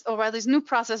wasn't this, or while this new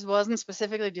process wasn't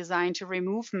specifically designed to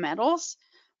remove metals,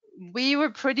 we were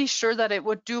pretty sure that it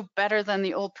would do better than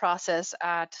the old process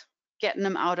at getting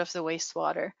them out of the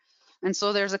wastewater. And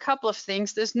so there's a couple of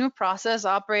things. This new process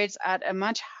operates at a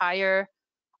much higher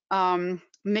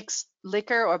mixed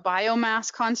liquor or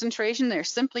biomass concentration.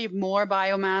 There's simply more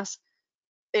biomass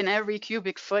in every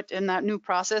cubic foot in that new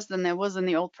process than there was in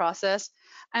the old process.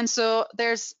 And so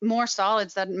there's more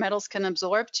solids that metals can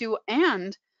absorb to,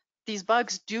 and these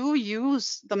bugs do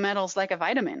use the metals like a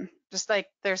vitamin, just like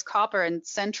there's copper and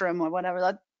Centrum or whatever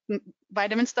that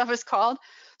vitamin stuff is called.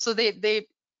 So they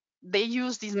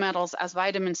use these metals as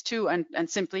vitamins too, and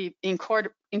simply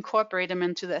incorporate them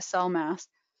into their cell mass.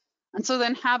 And so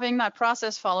then having that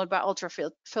process followed by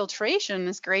ultrafiltration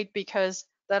is great, because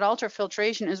that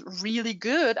ultrafiltration is really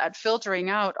good at filtering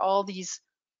out all these,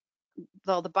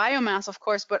 well, the biomass, of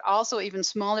course, but also even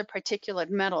smaller particulate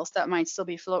metals that might still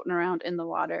be floating around in the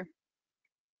water.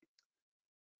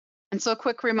 And so a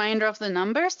quick reminder of the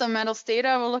numbers. The metals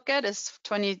data we'll look at is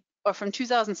from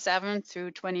 2007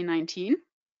 through 2019.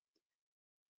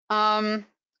 The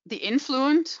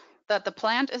influent that the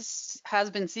plant has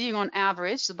been seeing on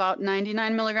average is about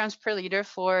 99 milligrams per liter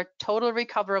for total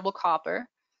recoverable copper.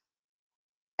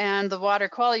 And the water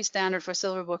quality standard for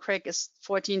Silver Creek is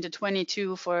 14 to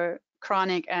 22 for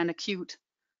chronic and acute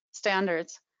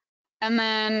standards. And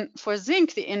then for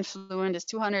zinc, the influent is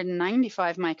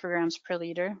 295 micrograms per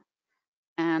liter.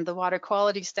 And the water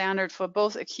quality standard for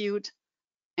both acute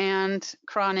and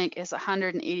chronic is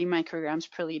 180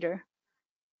 micrograms per liter.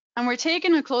 And we're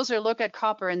taking a closer look at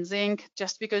copper and zinc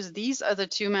just because these are the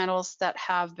two metals that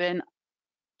have been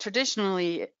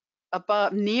traditionally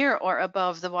near or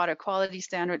above the water quality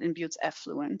standard in Butte's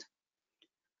effluent.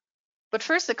 But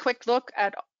first, a quick look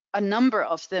at a number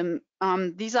of them.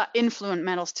 These are influent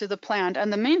metals to the plant.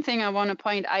 And the main thing I want to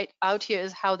point out here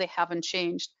is how they haven't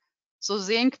changed. So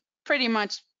zinc, pretty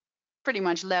much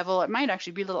level. It might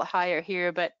actually be a little higher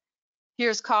here, but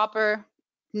here's copper,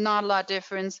 not a lot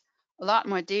difference. A lot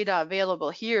more data available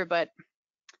here, but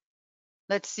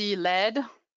let's see, lead,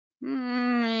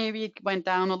 maybe it went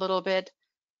down a little bit.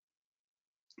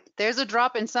 There's a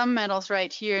drop in some metals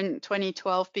right here in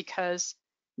 2012 because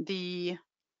the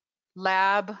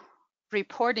lab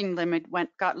reporting limit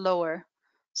got lower.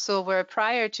 So where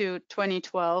prior to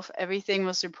 2012, everything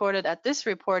was reported at this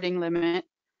reporting limit,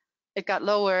 it got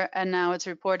lower and now it's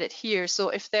reported here. So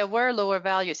if there were lower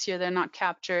values here, they're not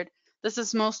captured. This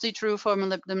is mostly true for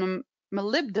molybdenum,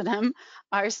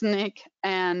 arsenic,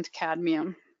 and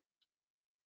cadmium.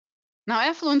 Now,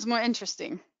 effluent's more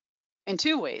interesting in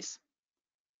two ways.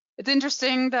 It's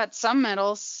interesting that some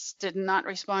metals did not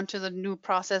respond to the new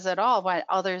process at all, while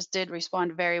others did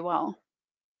respond very well.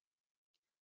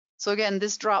 So again,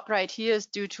 this drop right here is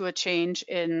due to a change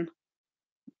in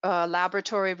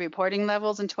laboratory reporting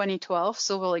levels in 2012.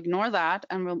 So we'll ignore that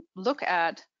and we'll look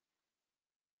at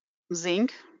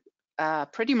zinc,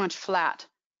 pretty much flat.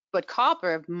 But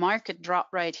copper, market drop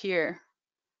right here.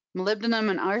 Molybdenum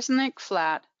and arsenic,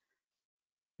 flat.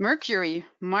 Mercury,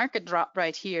 market drop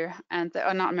right here. And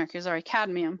not mercury, sorry,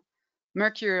 cadmium.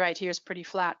 Mercury right here is pretty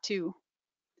flat too.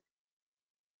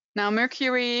 Now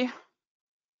mercury,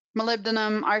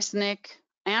 molybdenum, arsenic,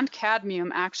 and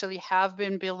cadmium actually have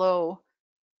been below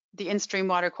the in-stream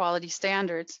water quality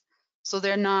standards. So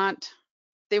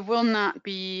they will not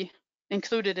be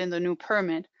included in the new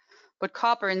permit. But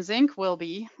copper and zinc will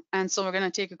be, and so we're going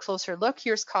to take a closer look.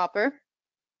 Here's copper.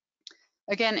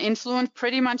 Again, influent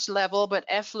pretty much level, but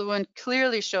effluent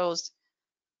clearly shows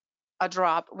a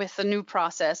drop with the new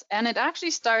process. And it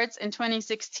actually starts in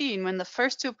 2016 when the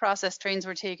first two process trains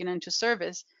were taken into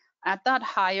service at that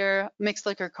higher mixed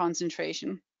liquor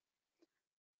concentration.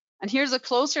 And here's a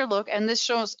closer look, and this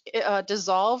shows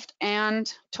dissolved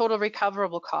and total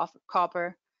recoverable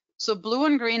copper. So blue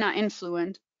and green are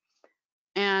influent.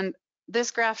 And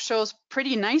this graph shows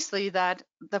pretty nicely that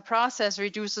the process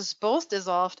reduces both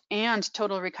dissolved and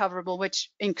total recoverable, which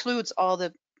includes all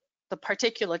the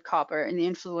particulate copper in the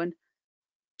influent,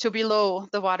 to below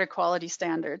the water quality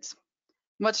standards.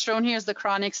 What's shown here is the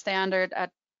chronic standard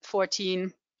at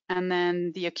 14, and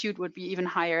then the acute would be even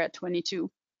higher at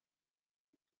 22.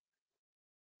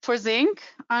 For zinc,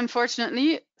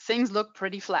 unfortunately, things look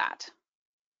pretty flat.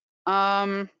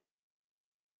 Both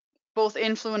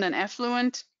influent and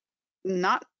effluent,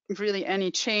 not really any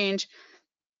change.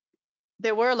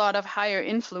 There were a lot of higher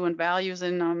influent values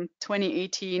in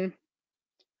 2018.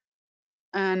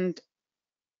 And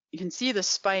you can see the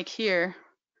spike here.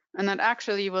 And that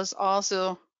actually was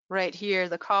also right here.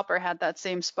 The copper had that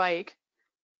same spike.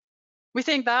 We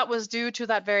think that was due to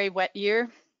that very wet year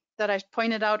that I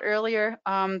pointed out earlier.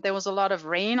 There was a lot of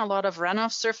rain, a lot of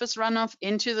runoff, surface runoff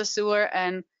into the sewer,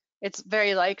 and it's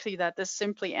very likely that this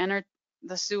simply entered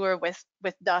the sewer with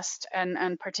dust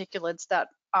and particulates that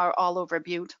are all over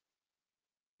Butte.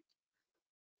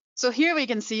 So here we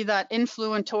can see that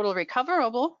influent total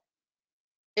recoverable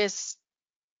is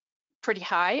pretty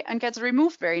high and gets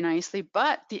removed very nicely,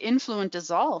 but the influent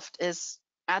dissolved is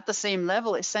at the same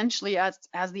level essentially as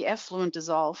the effluent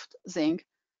dissolved zinc.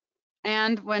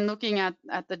 And when looking at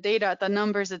the data, at the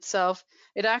numbers itself,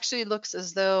 it actually looks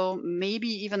as though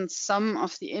maybe even some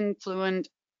of the influent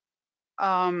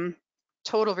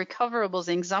total recoverable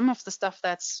zinc, some of the stuff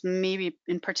that's maybe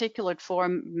in particulate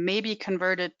form, may be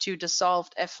converted to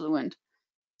dissolved effluent.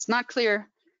 It's not clear,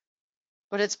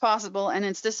 but it's possible, and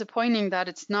it's disappointing that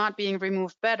it's not being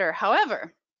removed better.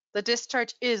 However, the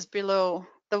discharge is below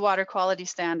the water quality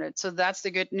standard, so that's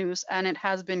the good news, and it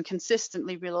has been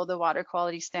consistently below the water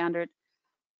quality standard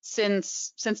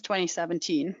since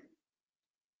 2017.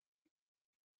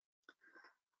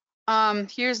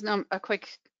 Here's a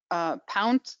quick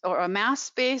pound or a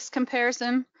mass-based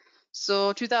comparison.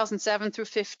 So 2007 through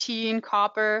 15,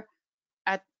 copper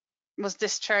was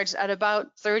discharged at about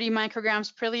 30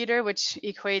 micrograms per liter, which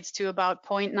equates to about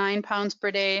 0.9 pounds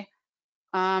per day.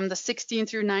 The 16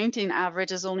 through 19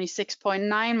 average is only 6.9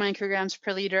 micrograms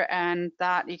per liter, and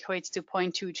that equates to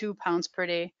 0.22 pounds per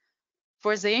day.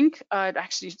 For zinc, it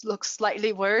actually looks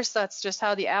slightly worse. That's just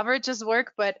how the averages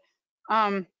work, but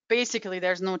basically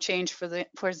there's no change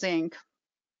for zinc.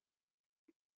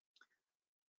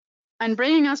 And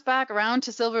bringing us back around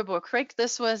to Silver Creek,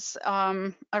 this was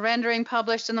a rendering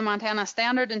published in the Montana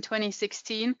Standard in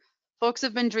 2016. Folks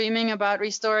have been dreaming about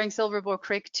restoring Silver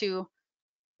Creek to,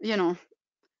 to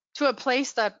a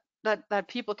place that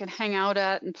people can hang out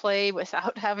at and play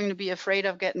without having to be afraid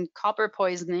of getting copper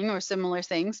poisoning or similar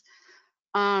things.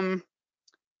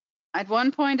 At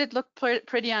one point, it looked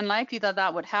pretty unlikely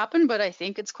that would happen, but I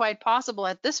think it's quite possible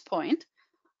at this point.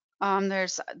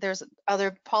 There's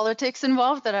other politics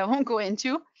involved that I won't go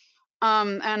into.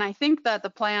 And I think that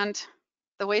the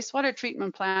wastewater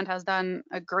treatment plant has done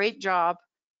a great job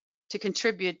to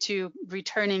contribute to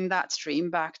returning that stream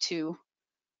back to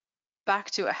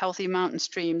a healthy mountain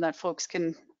stream that folks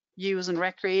can use and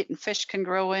recreate and fish can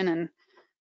grow in, and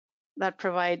that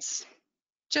provides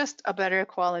just a better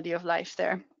quality of life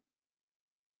there.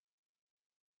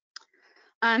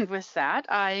 And with that,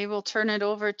 I will turn it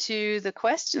over to the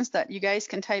questions that you guys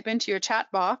can type into your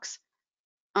chat box.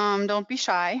 Don't be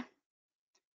shy,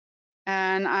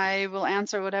 and I will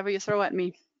answer whatever you throw at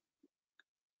me.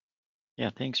 Yeah,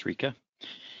 thanks, Rika.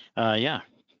 Yeah,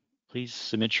 please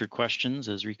submit your questions,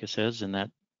 as Rika says, in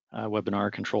that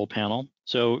webinar control panel.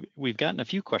 So we've gotten a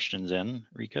few questions in,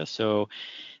 Rika. So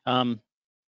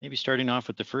maybe starting off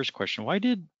with the first question, why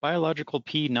did biological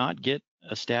P not get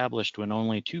established when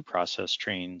only 2 process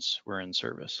trains were in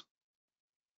service?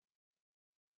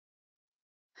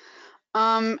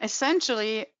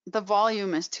 Essentially, the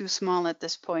volume is too small at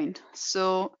this point.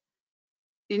 So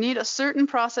you need a certain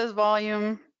process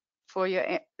volume for your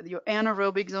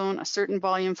anaerobic zone, a certain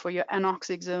volume for your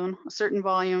anoxic zone, a certain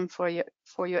volume for your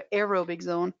aerobic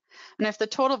zone. And if the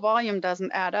total volume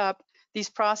doesn't add up, these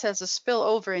processes spill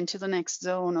over into the next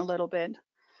zone a little bit.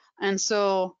 And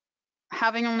so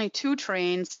having only 2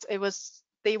 trains,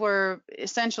 they were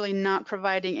essentially not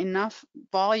providing enough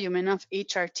volume, enough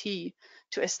HRT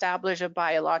to establish a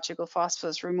biological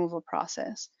phosphorus removal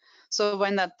process. So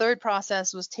when that 3rd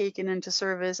process was taken into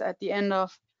service at the end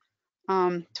of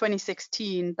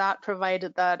 2016, that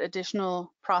provided that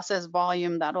additional process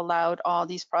volume that allowed all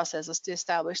these processes to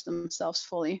establish themselves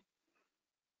fully.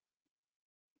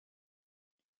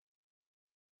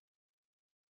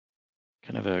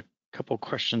 Kind of a couple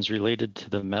questions related to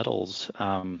the metals.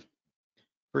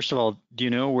 First of all, do you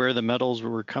know where the metals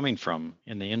were coming from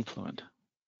in the influent?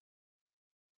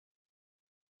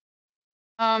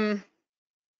 The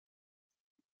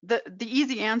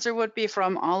easy answer would be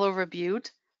from all over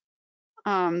Butte.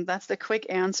 That's the quick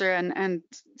answer, and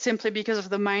simply because of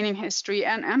the mining history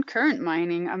and current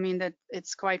mining, I mean, that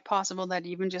it's quite possible that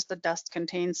even just the dust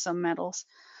contains some metals.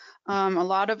 A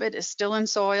lot of it is still in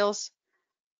soils,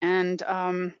 and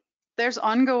there's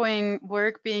ongoing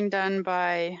work being done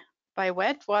by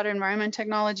WET, Water Environment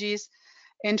Technologies,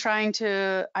 in trying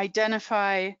to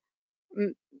identify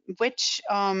which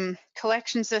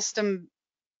collection system,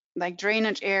 like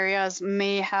drainage areas,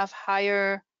 may have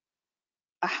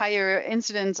a higher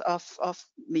incidence of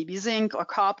maybe zinc or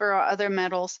copper or other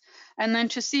metals, and then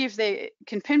to see if they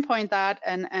can pinpoint that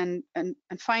and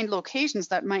find locations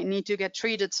that might need to get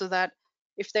treated, so that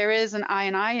if there is an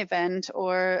I&I event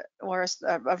or a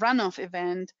runoff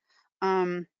event,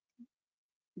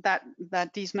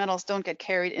 that these metals don't get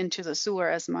carried into the sewer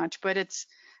as much. But it's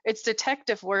it's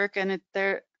detective work, and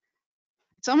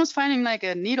it's almost finding like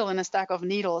a needle in a stack of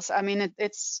needles. I mean,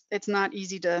 it's not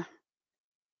easy to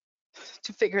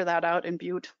figure that out in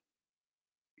Butte.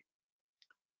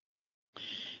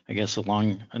 I guess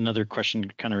another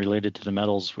question kind of related to the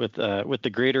metals with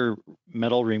the greater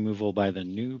metal removal by the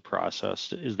new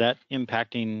process, is that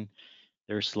impacting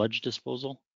their sludge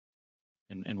disposal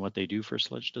and what they do for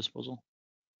sludge disposal?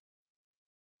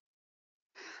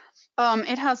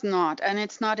 It has not, and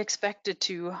it's not expected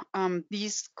to.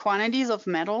 These quantities of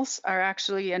metals are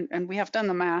actually, and we have done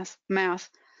the math,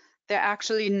 they're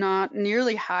actually not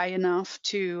nearly high enough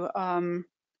to,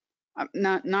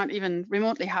 not even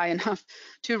remotely high enough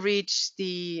to reach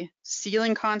the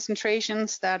ceiling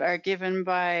concentrations that are given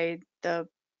by the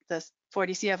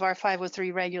 40 CFR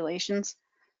 503 regulations.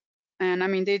 And I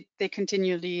mean, they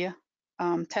continually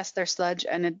test their sludge,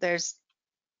 and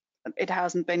it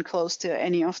hasn't been close to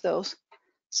any of those.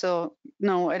 So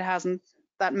no, it hasn't.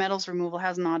 That metals removal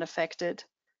has not affected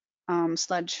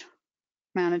sludge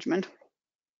management.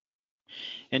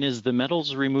 And is the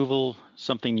metals removal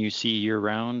something you see year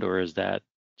round, or is that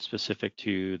specific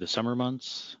to the summer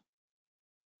months?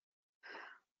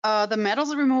 The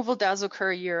metals removal does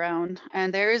occur year round,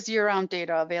 and there is year round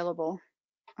data available.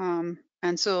 And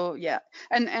so, yeah,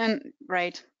 and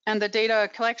right. And the data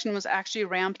collection was actually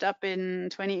ramped up in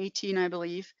 2018, I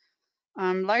believe,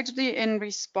 largely in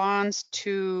response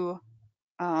to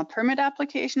permit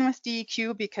application with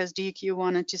DEQ, because DEQ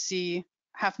wanted to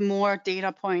have more data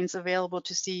points available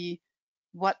to see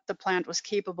what the plant was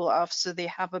capable of, so they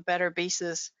have a better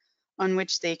basis on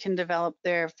which they can develop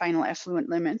their final effluent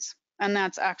limits. And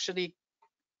that's actually,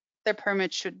 their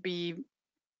permit should be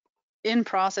in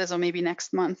process, or maybe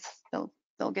next month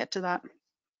they'll get to that.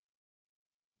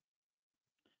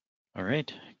 All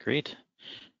right, great.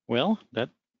 Well, that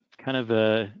kind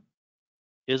of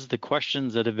is the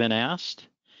questions that have been asked.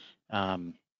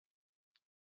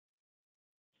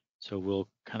 So we'll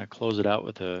kind of close it out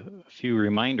with a few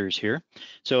reminders here.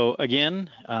 So again,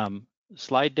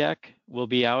 slide deck will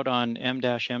be out on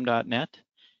m-m.net.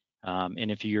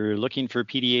 And if you're looking for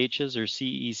PDHs or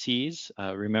CECs,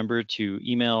 remember to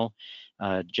email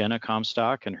Jenna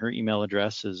Comstock, and her email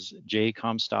address is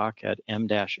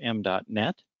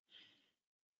jcomstock@m-m.net.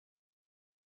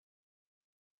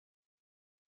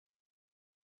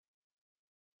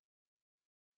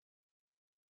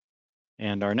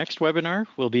 And our next webinar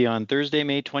will be on Thursday,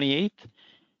 May 28th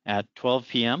at 12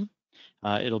 p.m.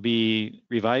 It'll be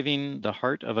Reviving the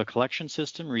Heart of a Collection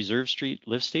System, Reserve Street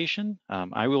Lift Station.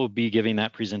 I will be giving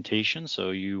that presentation, so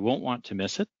you won't want to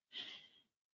miss it.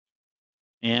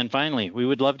 And finally, we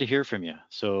would love to hear from you.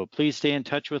 So please stay in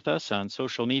touch with us on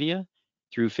social media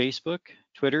through Facebook,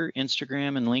 Twitter,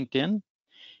 Instagram, and LinkedIn.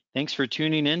 Thanks for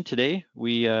tuning in today.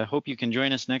 We hope you can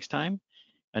join us next time.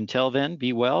 Until then,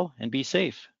 be well and be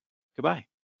safe. Goodbye.